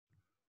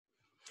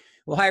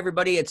Well, hi,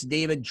 everybody. It's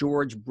David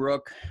George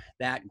Brook,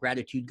 that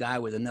gratitude guy,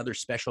 with another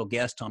special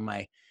guest on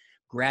my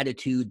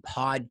gratitude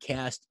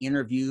podcast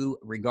interview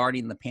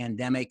regarding the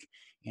pandemic.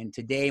 And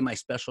today, my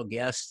special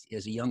guest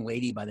is a young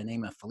lady by the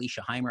name of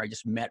Felicia Hymer. I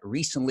just met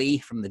recently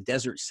from the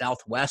desert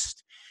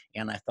Southwest,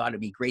 and I thought it'd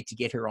be great to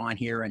get her on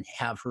here and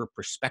have her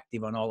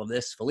perspective on all of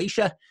this.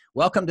 Felicia,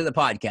 welcome to the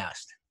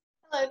podcast.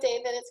 Hello,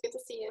 David. It's good to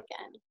see you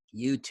again.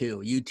 You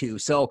too. You too.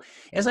 So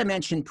as I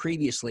mentioned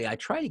previously, I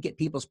try to get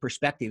people's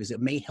perspectives that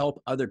may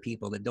help other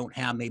people that don't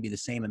have maybe the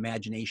same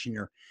imagination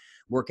or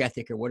work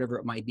ethic or whatever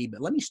it might be.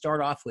 But let me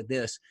start off with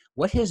this.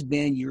 What has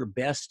been your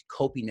best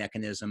coping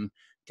mechanism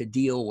to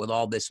deal with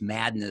all this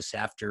madness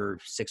after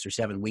 6 or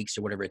 7 weeks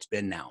or whatever it's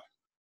been now?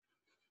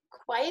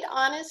 Quite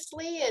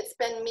honestly, it's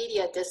been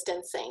media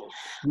distancing.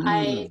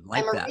 Like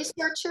I'm a that.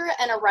 researcher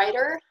and a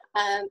writer,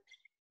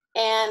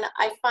 and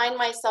I find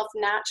myself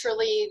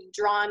naturally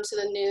drawn to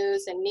the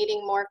news and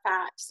needing more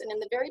facts. And in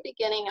the very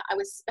beginning, I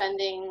was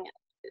spending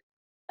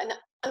an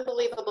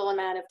unbelievable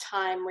amount of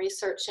time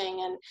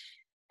researching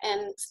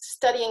and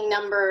studying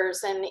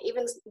numbers and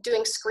even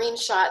doing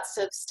screenshots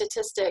of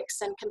statistics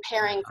and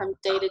comparing from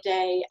day to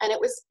day. And it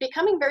was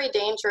becoming very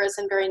dangerous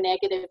and very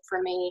negative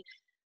for me.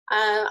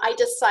 I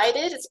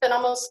decided, it's been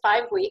almost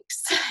 5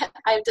 weeks,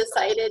 I've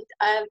decided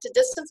to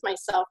distance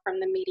myself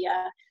from the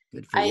media.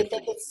 Good for you. I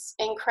think it's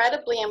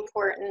incredibly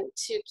important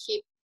to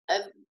keep a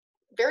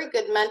very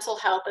good mental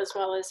health as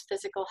well as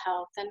physical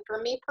health. And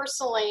for me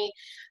personally,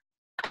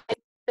 I've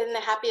been the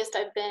happiest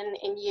I've been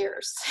in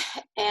years.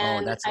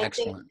 And that's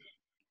excellent. think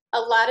a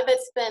lot of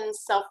it's been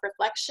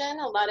self-reflection.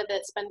 A lot of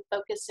it's been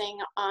focusing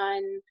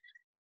on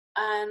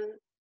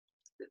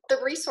the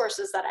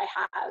resources that I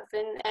have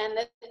and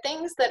the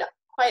things that,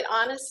 quite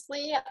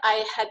honestly,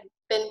 I had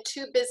been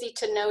too busy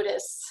to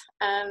notice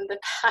the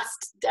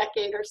past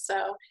decade or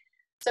so.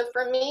 So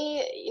for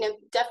me,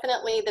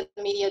 definitely the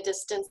media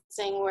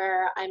distancing,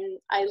 where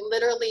I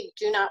literally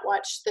do not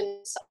watch the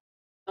news,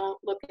 don't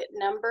look at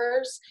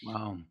numbers.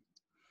 Wow.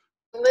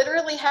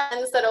 Literally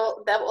happens that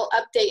will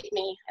update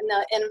me, and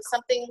if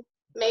something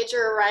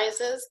major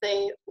arises,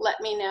 they let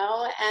me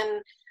know.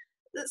 And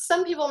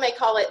some people may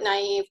call it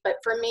naive, but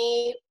for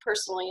me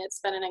personally, it's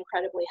been an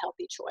incredibly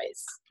healthy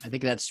choice. I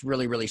think that's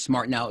really, really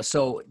smart. Now,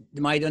 so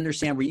am I to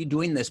understand, were you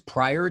doing this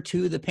prior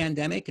to the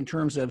pandemic in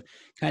terms of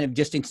kind of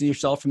distancing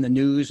yourself from the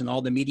news and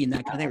all the media and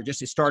that kind of thing, or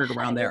just it started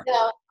around there?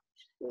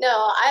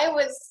 No, I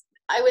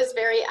was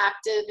very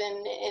active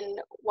in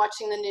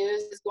watching the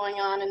news going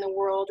on in the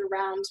world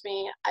around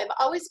me. I've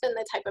always been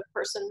the type of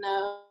person,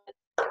 though,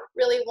 that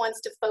really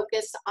wants to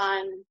focus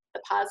on the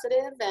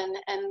positive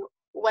and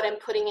what I'm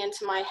putting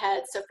into my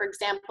head. So for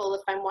example,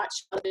 if I'm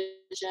watching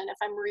television, if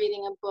I'm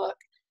reading a book,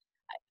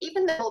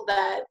 even though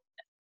that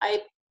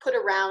I put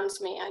around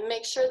me, I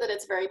make sure that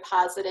it's very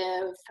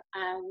positive.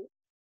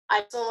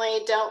 I personally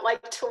don't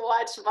like to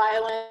watch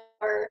violence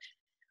or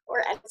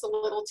it's a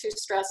little too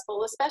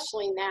stressful,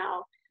 especially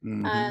now.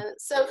 Mm-hmm.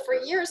 So for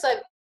years,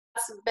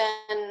 that's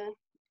been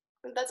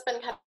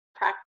kind of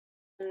practice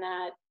in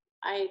that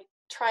I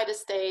try to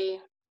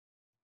stay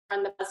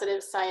on the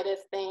positive side of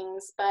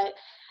things. But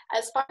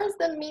as far as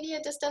the media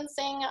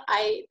distancing,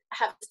 I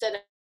have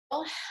said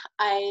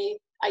I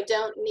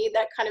don't need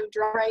that kind of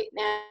drama right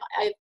now.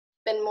 I've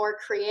been more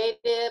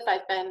creative.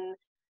 I've been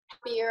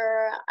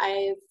happier.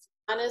 I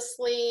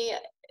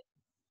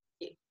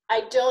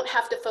don't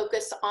have to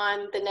focus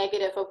on the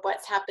negative of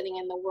what's happening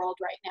in the world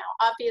right now.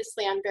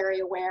 Obviously, I'm very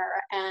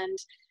aware, and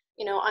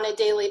on a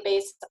daily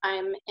basis,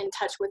 I'm in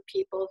touch with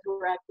people who are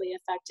directly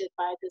affected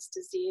by this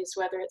disease,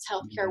 whether it's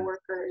healthcare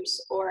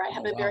workers or I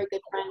have a very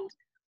good friend.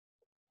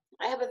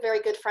 I have a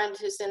very good friend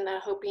who's in the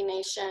Hopi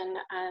Nation,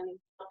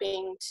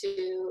 helping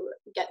to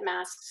get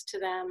masks to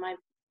them. I've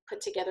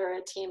put together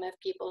a team of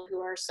people who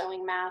are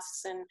sewing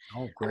masks, and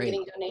I'm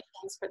getting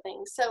donations for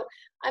things. So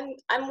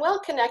I'm well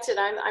connected.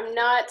 I'm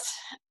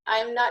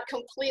not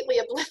completely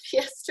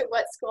oblivious to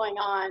what's going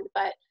on,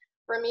 but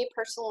for me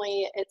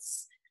personally,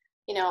 it's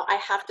I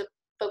have to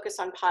focus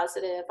on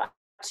positive. I have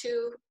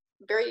 2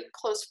 very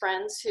close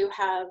friends who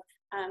have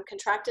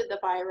contracted the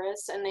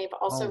virus, and they've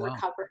also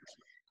recovered.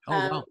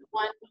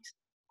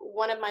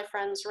 One of my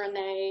friends,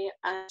 Renee,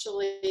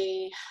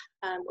 actually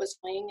was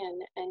playing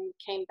and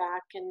came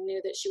back and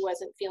knew that she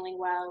wasn't feeling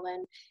well,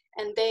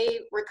 and they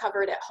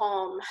recovered at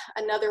home.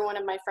 Another one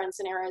of my friends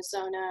in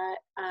Arizona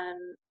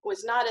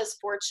was not as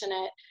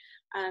fortunate.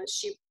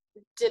 She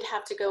did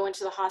have to go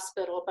into the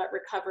hospital, but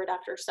recovered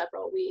after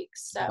several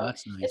weeks. So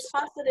that's nice. It's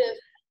positive.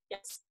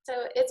 Yes.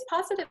 So it's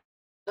positive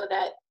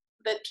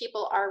that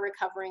people are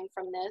recovering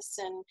from this,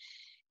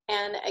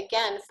 and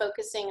again,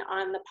 focusing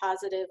on the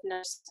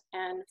positiveness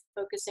and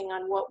focusing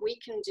on what we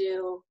can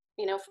do,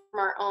 from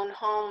our own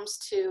homes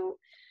to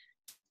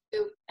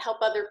help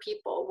other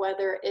people,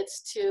 whether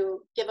it's to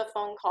give a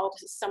phone call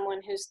to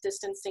someone who's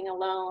distancing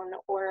alone,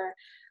 or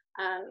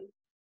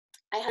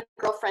I had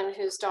a girlfriend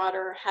whose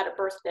daughter had a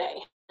birthday,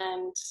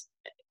 and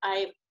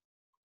I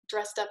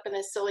dressed up in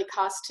a silly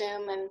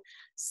costume and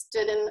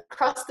stood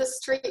across the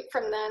street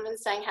from them and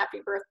sang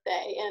happy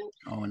birthday.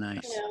 And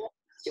nice.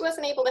 she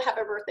wasn't able to have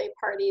a birthday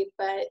party,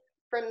 but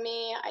for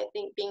me, I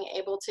think being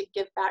able to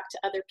give back to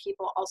other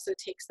people also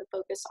takes the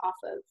focus off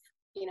of,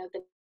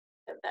 the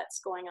that's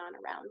going on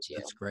around you.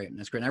 That's great.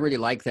 That's great. And I really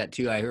like that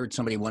too. I heard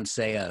somebody once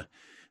say,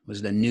 was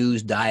it a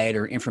news diet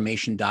or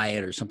information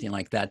diet or something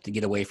like that to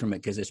get away from it,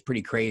 because it's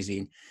pretty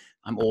crazy.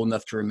 I'm old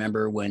enough to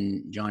remember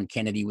when John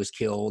Kennedy was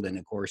killed, and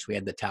of course we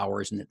had the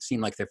towers, and it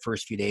seemed like the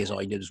first few days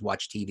all you did was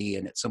watch TV,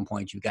 and at some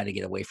point you've got to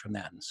get away from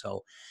that. And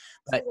so,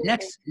 but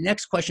Absolutely.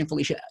 next question,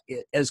 Felicia,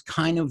 as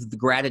kind of the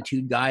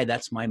gratitude guy,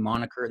 that's my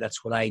moniker.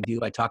 That's what I do.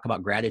 I talk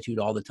about gratitude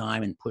all the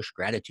time and push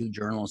gratitude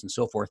journals and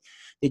so forth.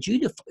 Did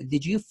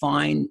you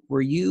find,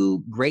 were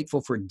you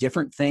grateful for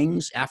different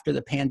things after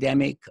the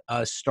pandemic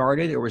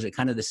started, or was it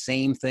kind of the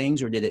same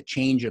things, or did it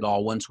change at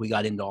all once we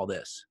got into all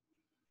this?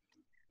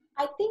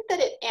 I think that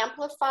it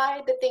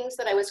amplified the things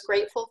that I was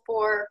grateful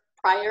for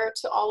prior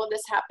to all of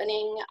this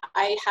happening.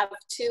 I have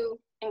two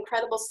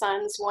incredible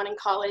sons, one in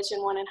college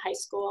and one in high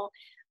school.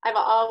 I've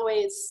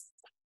always,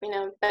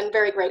 been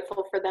very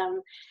grateful for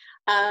them.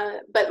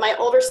 But my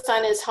older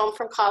son is home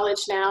from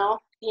college now.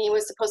 He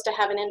was supposed to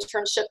have an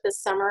internship this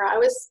summer. I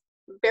was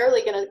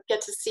barely going to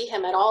get to see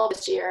him at all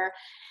this year.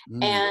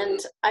 And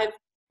I've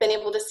been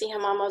able to see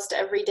him almost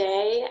every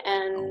day.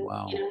 And, Oh,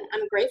 wow.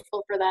 I'm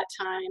grateful for that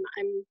time.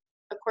 I'm,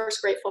 of course,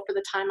 grateful for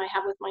the time I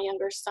have with my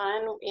younger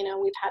son.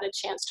 We've had a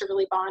chance to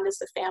really bond as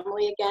a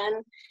family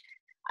again.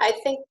 I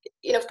think,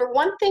 for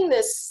one thing,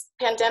 this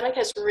pandemic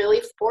has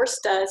really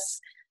forced us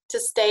to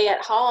stay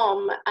at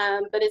home,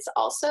 but it's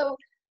also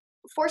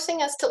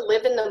forcing us to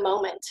live in the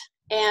moment.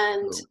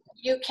 And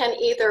you can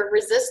either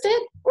resist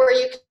it or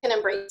you can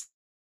embrace it.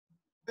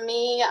 For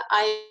me,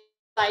 I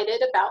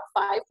decided about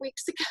 5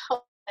 weeks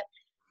ago that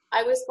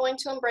I was going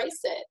to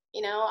embrace it.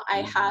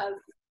 I have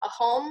a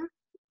home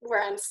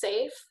where I'm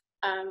safe.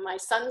 My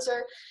sons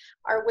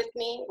are with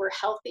me. We're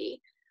healthy.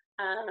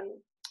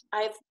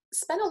 I've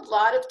spent a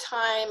lot of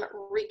time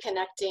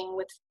reconnecting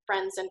with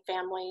friends and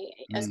family,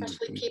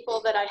 especially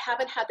people that I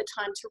haven't had the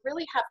time to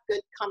really have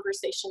good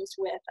conversations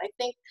with. I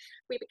think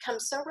we become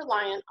so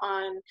reliant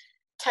on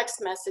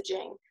text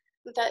messaging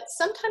that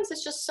sometimes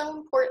it's just so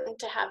important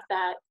to have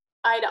that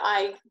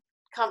eye-to-eye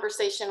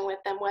conversation with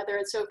them, whether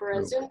it's over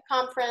a Zoom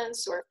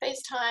conference or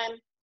FaceTime.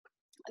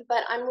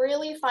 But I'm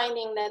really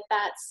finding that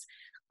that's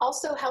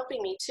also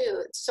helping me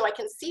too. So I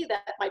can see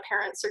that my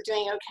parents are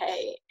doing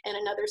okay in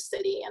another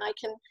city, and I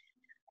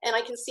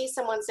can see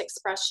someone's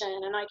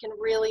expression, and I can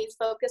really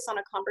focus on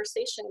a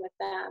conversation with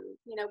them.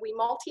 We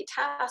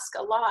multitask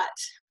a lot,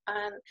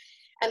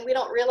 and we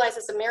don't realize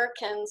as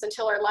Americans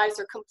until our lives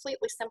are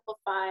completely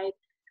simplified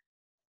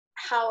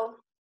how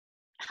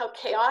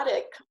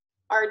chaotic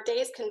our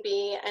days can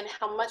be and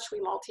how much we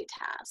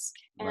multitask.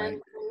 Right.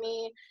 And for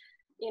me,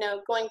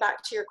 going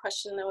back to your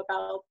question though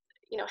about,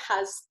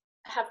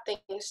 have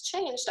things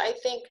changed? I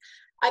think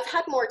I've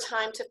had more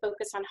time to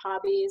focus on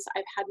hobbies.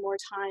 I've had more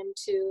time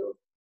to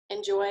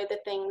enjoy the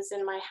things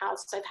in my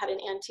house. I've had an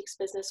antiques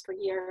business for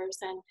years,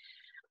 and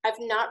I've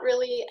not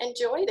really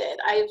enjoyed it.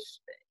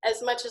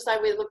 As much as I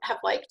would have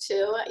liked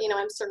to,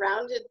 I'm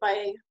surrounded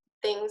by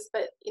things,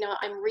 but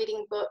I'm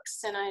reading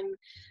books, and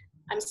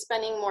I'm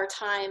spending more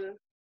time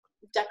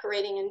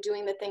decorating and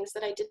doing the things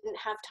that I didn't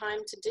have time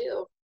to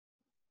do.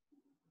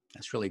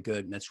 That's really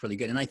good. That's really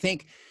good. And I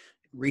think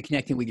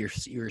reconnecting with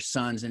your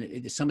sons,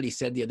 and somebody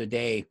said the other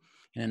day,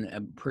 and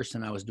a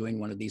person I was doing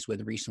one of these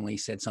with recently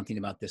said something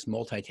about this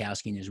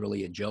multitasking is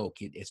really a joke.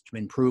 It's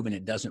been proven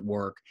it doesn't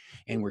work.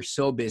 And we're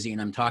so busy,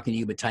 and I'm talking to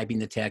you, but typing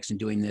the text and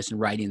doing this and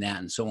writing that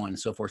and so on and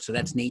so forth. So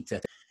that's neat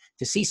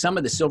to see some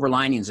of the silver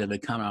linings that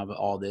have come out of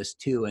all this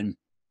too. And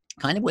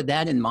kind of with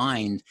that in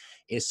mind,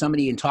 is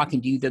somebody in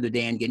talking to you the other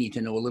day and getting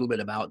to know a little bit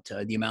about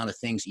the amount of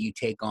things that you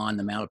take on,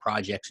 the amount of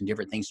projects and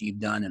different things that you've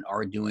done and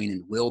are doing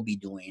and will be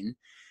doing.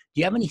 Do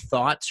you have any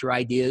thoughts or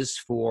ideas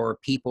for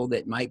people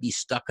that might be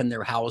stuck in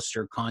their house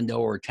or condo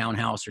or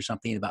townhouse or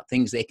something about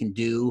things they can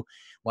do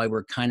while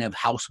we're kind of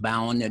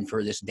housebound and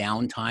for this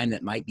downtime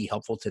that might be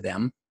helpful to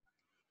them?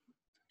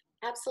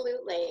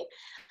 Absolutely.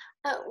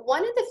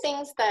 One of the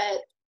things that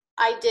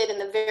I did in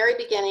the very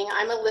beginning,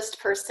 I'm a list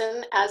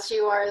person, as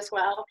you are as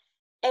well,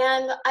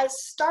 and I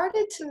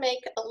started to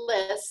make a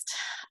list.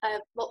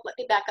 Well, let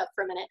me back up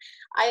for a minute.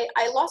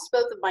 I lost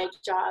both of my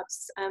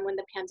jobs when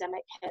the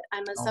pandemic hit.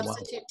 I'm a Oh, wow.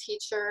 substitute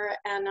teacher,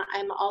 and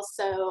I'm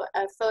also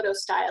a photo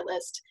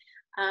stylist.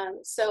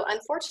 So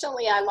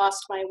unfortunately, I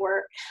lost my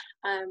work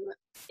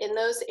in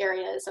those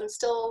areas. I'm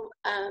still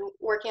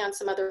working on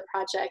some other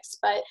projects,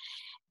 but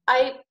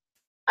I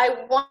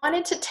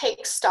wanted to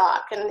take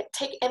stock and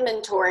take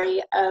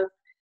inventory of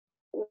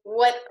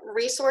what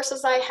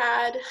resources I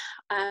had,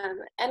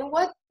 and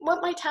what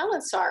my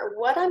talents are,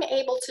 what I'm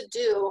able to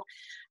do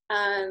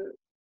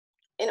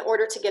in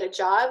order to get a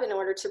job, in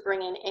order to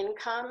bring in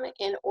income,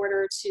 in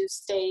order to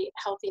stay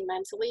healthy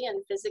mentally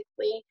and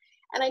physically.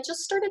 And I just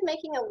started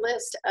making a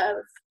list of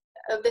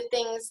the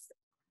things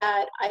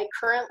that I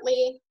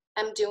currently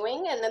am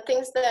doing and the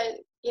things that,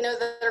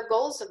 that are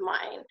goals of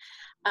mine.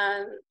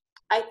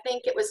 I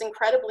think it was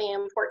incredibly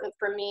important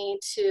for me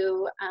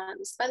to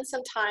spend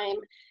some time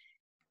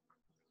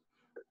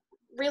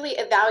really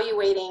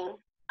evaluating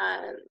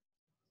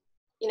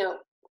you know,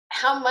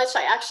 how much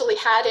I actually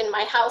had in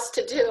my house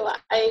to do.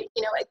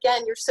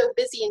 Again, you're so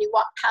busy and you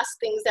walk past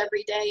things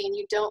every day and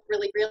you don't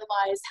really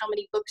realize how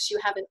many books you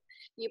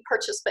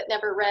purchased but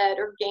never read,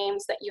 or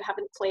games that you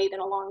haven't played in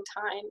a long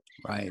time.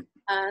 Right.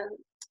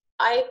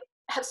 I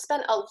have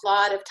spent a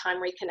lot of time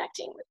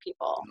reconnecting with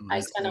people. Oh, I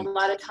that's spend a great.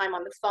 lot of time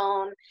on the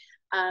phone.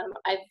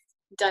 I've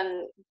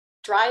done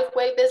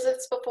driveway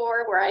visits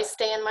before where I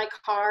stay in my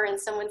car and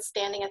someone's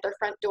standing at their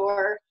front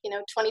door,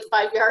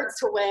 25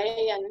 yards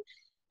away,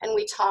 and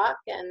we talk,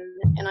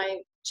 and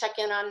I check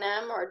in on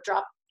them, or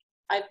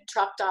I've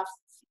dropped off,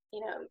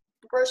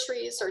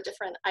 groceries or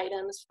different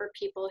items for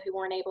people who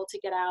weren't able to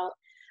get out.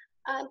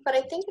 But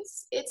I think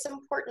it's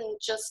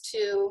important just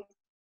to,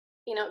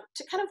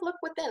 to kind of look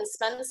within,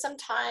 spend some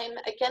time,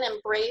 again,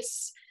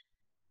 embrace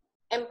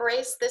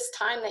this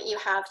time that you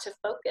have to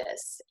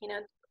focus.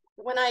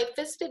 When I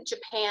visited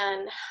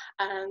Japan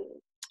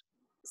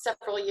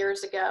several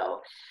years ago,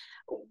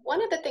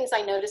 one of the things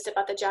I noticed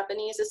about the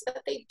Japanese is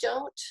that they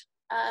don't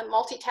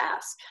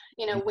multitask.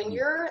 When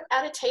you're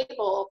at a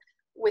table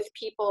with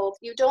people,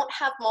 you don't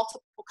have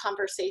multiple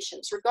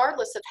conversations,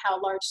 regardless of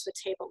how large the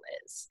table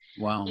is.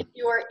 Wow. If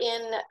you're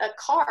in a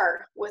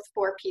car with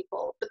 4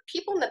 people, the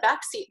people in the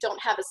back seat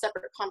don't have a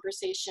separate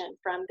conversation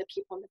from the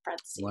people in the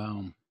front seat.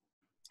 Wow.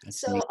 That's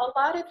So neat. a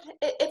lot of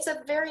it's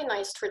a very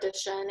nice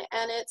tradition,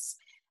 and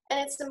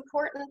it's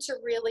important to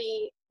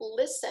really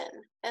listen.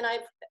 And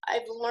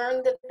I've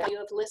learned the value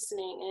of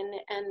listening,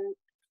 and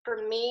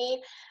for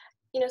me,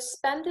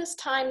 spend this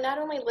time not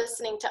only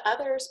listening to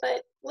others,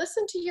 but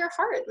listen to your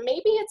heart.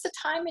 Maybe it's a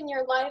time in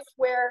your life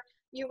where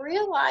you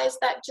realize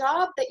that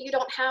job that you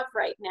don't have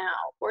right now,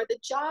 or the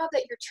job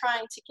that you're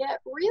trying to get,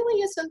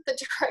 really isn't the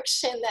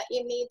direction that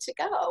you need to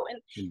go.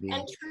 Could be.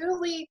 And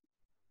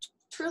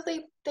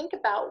truly think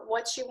about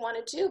what you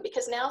want to do,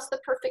 because now's the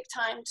perfect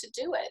time to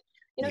do it.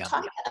 Yeah.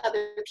 Talk to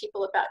other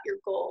people about your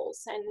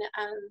goals, and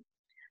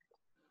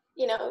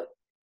you know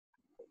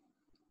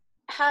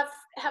have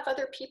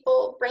other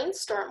people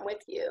brainstorm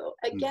with you.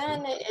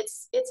 Again,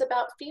 it's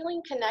about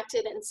feeling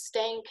connected and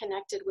staying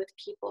connected with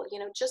people.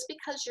 Just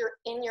because you're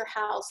in your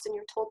house and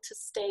you're told to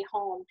stay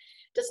home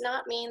does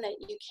not mean that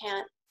you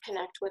can't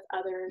connect with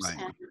others.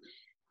 Right.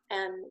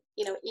 And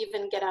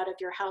even get out of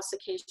your house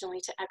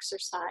occasionally to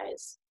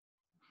exercise.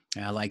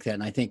 I like that.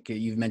 And I think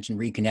you've mentioned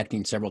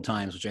reconnecting several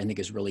times, which I think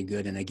is really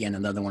good. And again,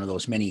 another one of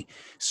those many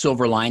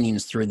silver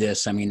linings through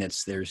this. I mean,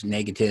 there's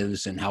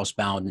negatives and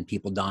housebound and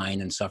people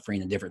dying and suffering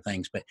and different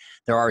things, but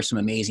there are some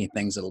amazing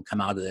things that'll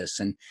come out of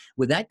this. And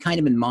with that kind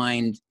of in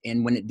mind,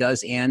 and when it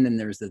does end and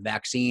there's the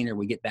vaccine, or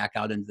we get back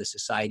out into the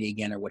society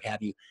again, or what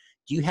have you,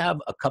 do you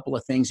have a couple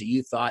of things that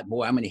you thought,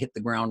 boy, I'm going to hit the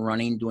ground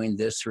running doing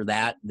this or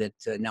that,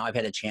 now I've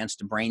had a chance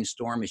to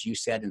brainstorm, as you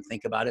said, and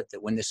think about it,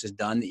 that when this is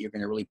done, that you're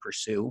going to really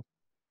pursue?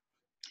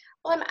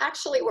 Well, I'm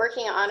actually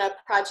working on a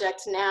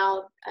project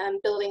now,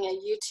 building a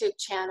YouTube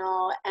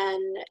channel,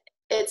 and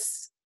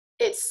it's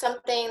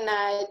something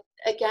that,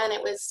 again,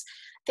 it was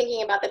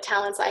thinking about the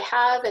talents I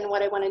have and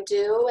what I want to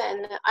do,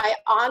 and I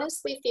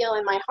honestly feel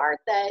in my heart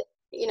that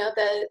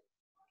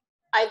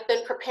I've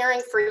been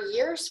preparing for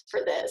years for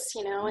this,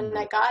 and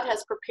that God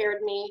has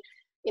prepared me,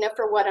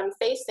 for what I'm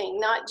facing,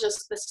 not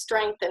just the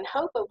strength and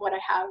hope of what I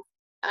have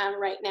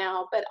right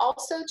now, but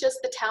also just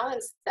the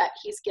talents that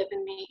He's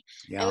given me,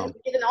 Yeah. and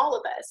given all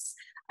of us.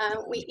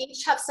 We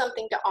each have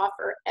something to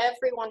offer.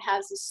 Everyone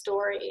has a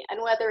story,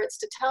 and whether it's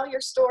to tell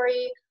your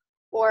story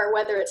or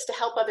whether it's to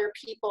help other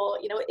people,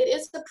 it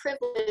is a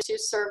privilege to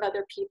serve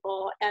other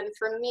people. And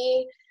for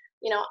me,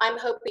 I'm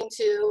hoping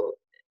to,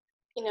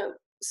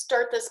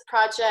 start this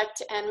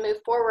project and move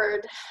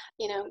forward,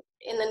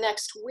 in the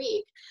next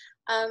week.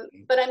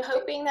 But I'm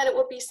hoping that it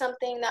will be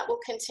something that will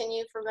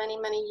continue for many,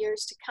 many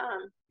years to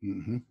come.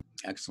 Mm-hmm.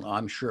 Excellent.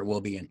 I'm sure it will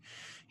be.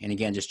 And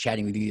again, just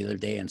chatting with you the other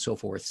day and so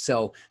forth.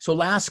 So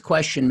last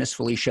question, Miss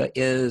Felicia,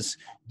 is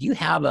do you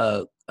have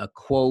a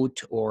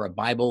quote or a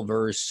Bible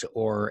verse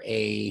or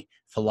a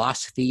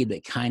philosophy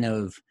that kind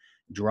of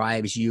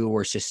drives you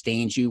or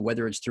sustains you,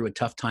 whether it's through a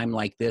tough time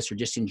like this or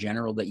just in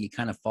general, that you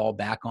kind of fall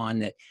back on,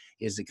 that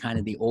is the kind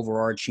of the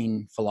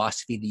overarching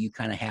philosophy that you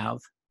kind of have?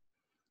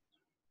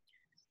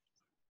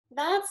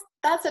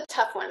 That's a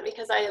tough one,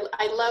 because I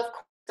love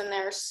quotes, and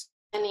there's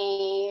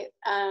many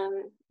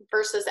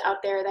verses out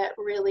there that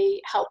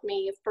really help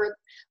me.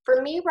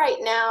 For me right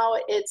now,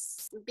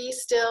 it's be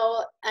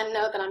still and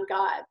know that I'm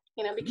God.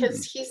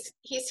 Because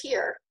He's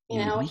here.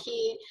 Mm-hmm.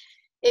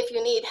 If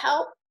you need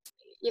help,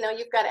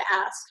 you've got to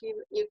ask.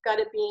 You've got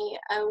to be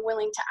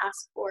willing to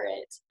ask for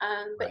it.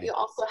 But Right. you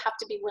also have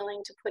to be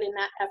willing to put in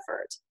that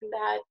effort.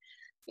 That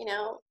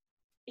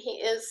He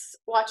is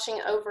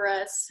watching over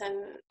us,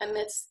 and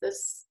amidst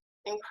this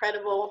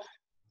incredible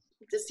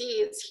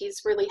disease,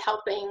 He's really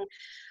helping.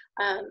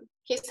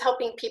 He's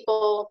helping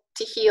people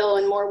to heal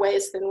in more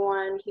ways than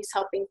one. He's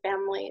helping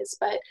families,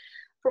 but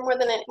for more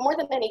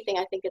than anything,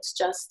 I think it's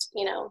just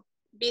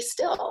be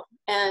still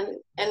and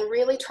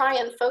really try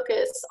and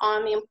focus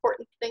on the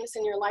important things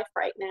in your life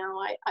right now.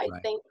 I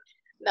Right. think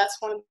that's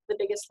one of the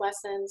biggest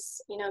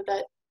lessons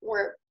that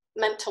we're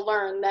meant to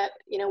learn that,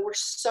 you know, we're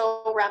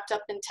so wrapped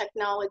up in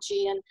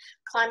technology and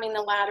climbing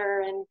the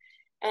ladder and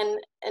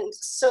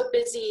so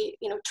busy,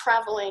 you know,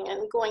 traveling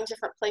and going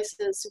different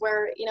places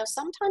where, you know,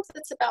 sometimes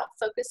it's about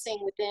focusing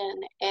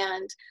within,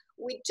 and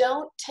we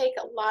don't take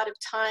a lot of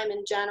time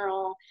in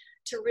general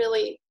to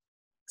really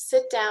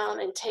sit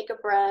down and take a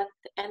breath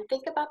and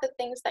think about the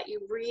things that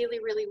you really,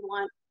 really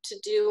want to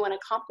do and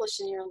accomplish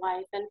in your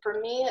life. And for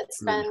me,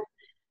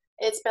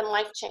 it's been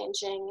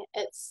life-changing.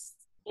 It's,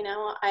 you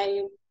know,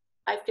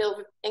 I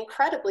feel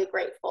incredibly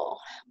grateful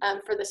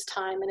for this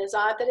time. And as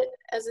odd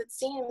as it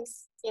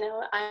seems, you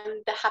know,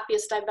 I'm the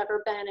happiest I've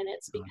ever been, and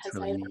it's Oh, it's because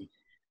really I've neat.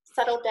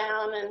 settled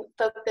down and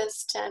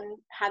focused and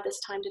had this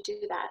time to do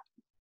that.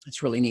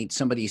 It's really neat.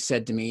 Somebody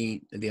said to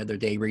me the other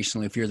day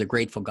recently, if you're the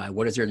grateful guy,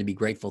 what is there to be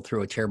grateful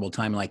through a terrible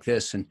time like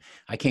this? And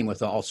I came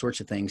with all sorts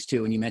of things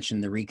too. And you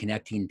mentioned the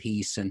reconnecting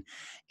piece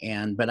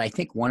but I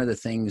think one of the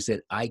things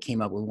that I came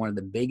up with, one of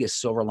the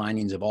biggest silver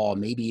linings of all,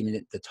 maybe even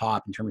at the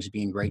top in terms of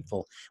being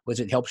grateful,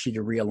 was it helps you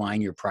to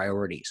realign your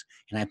priorities.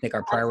 And I think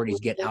our priorities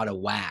get Absolutely. out of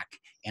whack.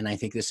 And I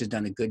think this has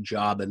done a good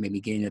job of maybe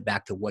getting it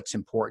back to what's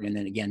important. And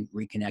then again,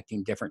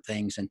 reconnecting different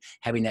things and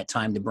having that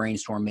time to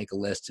brainstorm, make a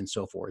list and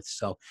so forth.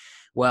 So,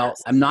 well, I'm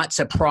Absolutely. not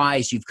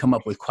surprised you've come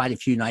up with quite a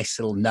few nice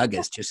little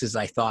nuggets, just as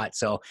I thought.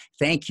 So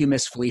thank you,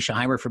 Miss Felicia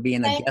Hymer, for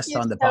being a Thank guest you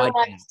on the so much,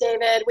 podcast.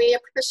 David. We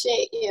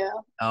appreciate you.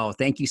 Oh,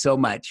 thank you so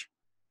much.